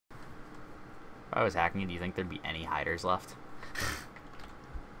If I was hacking it, do you think there'd be any hiders left?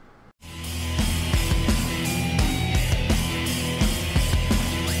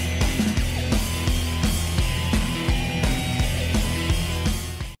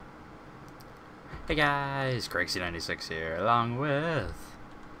 Hey guys, CraigC96 here, along with...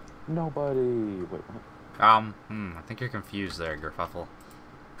 Nobody. Wait, what? I think you're confused there, Gerfuffle.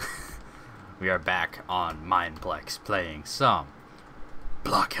 We are back on Mineplex playing some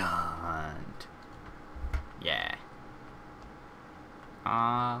Block Hunt. Yeah.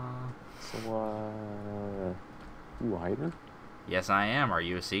 So, you a hider? Yes, I am. Are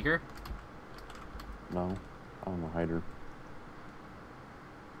you a seeker? No, I'm a hider.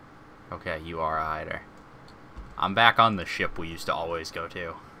 Okay, you are a hider. I'm back on the ship we used to always go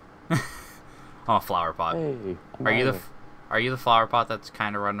to. Oh, a flower pot. Hey, Are you the flower pot that's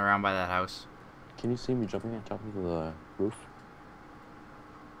kind of running around by that house? Can you see me jumping on top of the roof?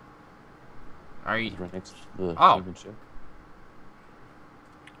 Are you? It's right next to the Oh. ship.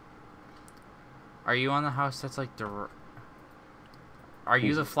 Are you on the house that's like the? Are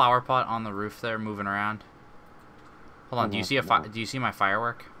you the flower pot on the roof there, moving around? Hold on. Do you see Do you see my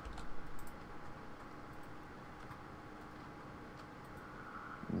firework?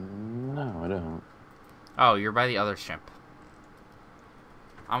 No, I don't. Oh, you're by the other ship.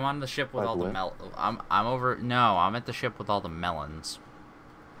 I'm on the ship with Like all the what? I'm over. No, I'm at the ship with all the melons.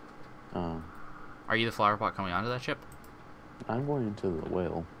 Oh. Are you the flower pot coming onto that ship? I'm going into the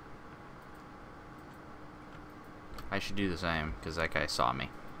whale. I should do the same, because that guy saw me.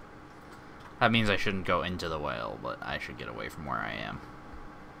 That means I shouldn't go into the whale, but I should get away from where I am.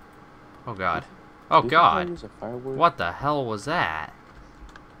 Oh god. Oh Do you think I'll god. use a firework? What the hell was that?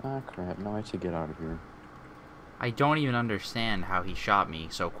 Ah, crap. No, I should get out of here. I don't even understand how he shot me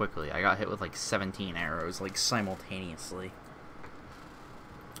so quickly. I got hit with like 17 arrows, like simultaneously.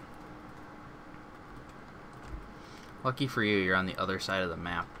 Lucky for you, you're on the other side of the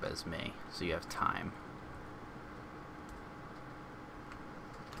map as me, so you have time.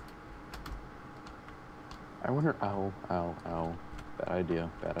 I wonder... Ow, ow, ow. Bad idea,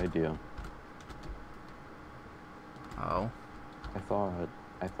 bad idea. Oh. I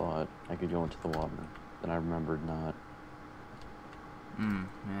thought I could go into the water. Then I remembered not.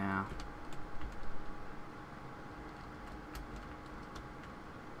 Yeah.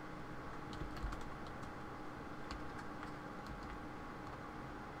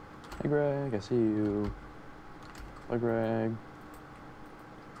 Hey Greg, I see you. Bye Greg.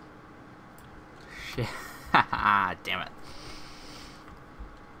 Shit. Damn it.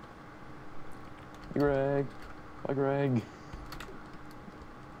 Hey Greg. Bye Greg.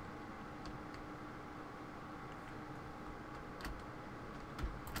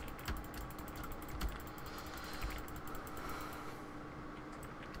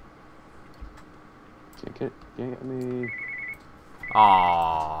 Can't get me.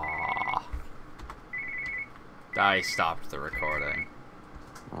 Aww. I stopped the recording.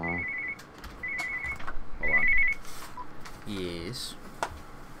 Hold on. Yes.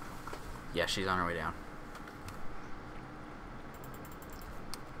 Yeah, she's on her way down.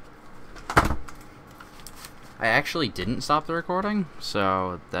 I actually didn't stop the recording,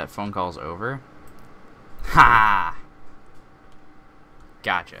 so that phone call's over. Ha!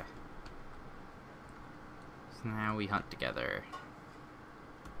 Gotcha. So now we hunt together.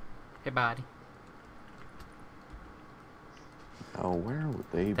 Hey, buddy. Oh, where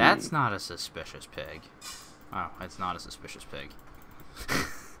would they be? That's not a suspicious pig. Oh, it's not a suspicious pig.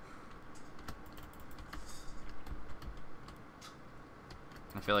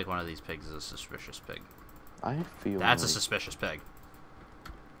 I feel like one of these pigs is a suspicious pig. I feel That's a like... suspicious pig.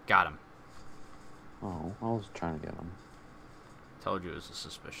 Got him. Oh, I was trying to get him. Told you it was a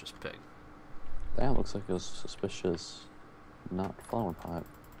suspicious pig. That looks like a suspicious, not flower pot.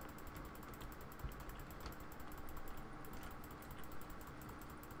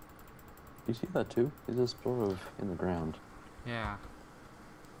 You see that too? He's just sort of in the ground. Yeah.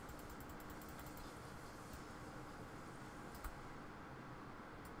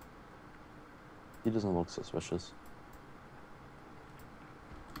 He doesn't look suspicious.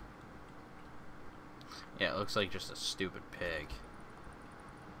 Yeah, it looks like just a stupid pig.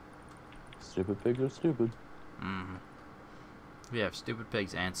 Stupid pigs are stupid. Mm-hmm. We have stupid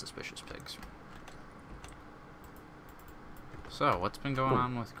pigs and suspicious pigs. So, what's been going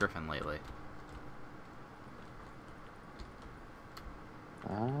on with Griffin lately?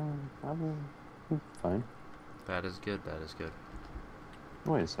 I'm fine. That is good, that is good.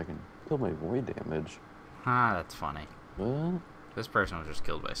 Wait a second. Killed my void damage. Ah, that's funny. What? This person was just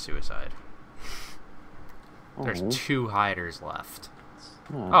killed by suicide. There's Oh. 2 hiders left.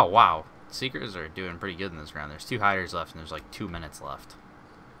 Oh. Oh, wow. Seekers are doing pretty good in this round. There's 2 hiders left, and there's like 2 minutes left.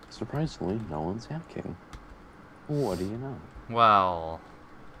 Surprisingly, no one's hacking. What do you know? Well,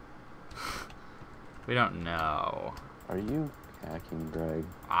 we don't know. Are you hacking, Greg?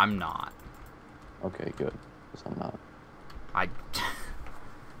 I'm not. Okay, good. Because I'm not. If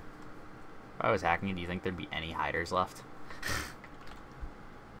I was hacking, do you think there'd be any hiders left?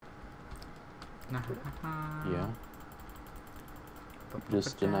 Yeah.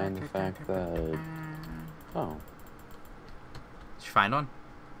 Just denying the fact that... Oh. Did you find one?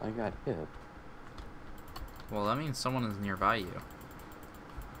 I got hit. Well, that means someone is nearby you.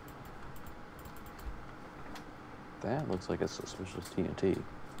 That looks like a suspicious TNT.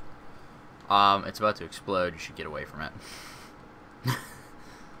 It's about to explode. You should get away from it.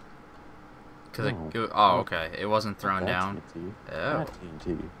 Because okay. It wasn't thrown down. TNT. Oh. Not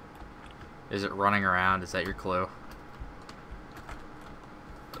TNT. Is it running around? Is that your clue?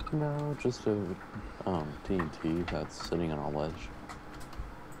 No, just a TNT that's sitting on a ledge.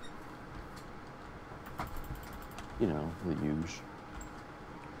 You know, the huge.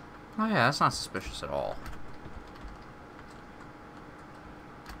 Oh yeah, that's not suspicious at all.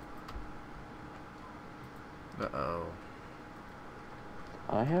 Uh-oh.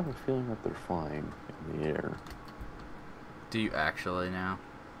 I have a feeling that they're flying in the air. Do you actually now?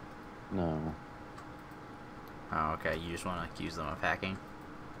 No. Oh, okay. You just want to accuse them of hacking?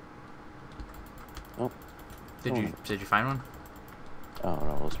 Oh. Did you find one? Oh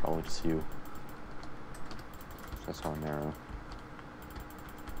no, it was probably just you. I saw an arrow.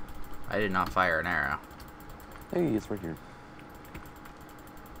 I did not fire an arrow. Hey, it's right here.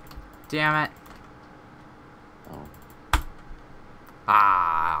 Damn it. Oh.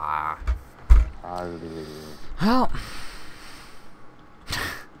 Ah. Well.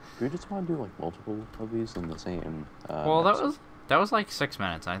 Do we just want to do like multiple of these in the same? Well, that was like 6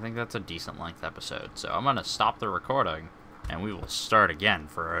 minutes. I think that's a decent length episode. So I'm gonna stop the recording, and we will start again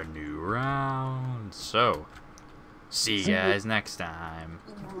for a new round. So, see you guys next time.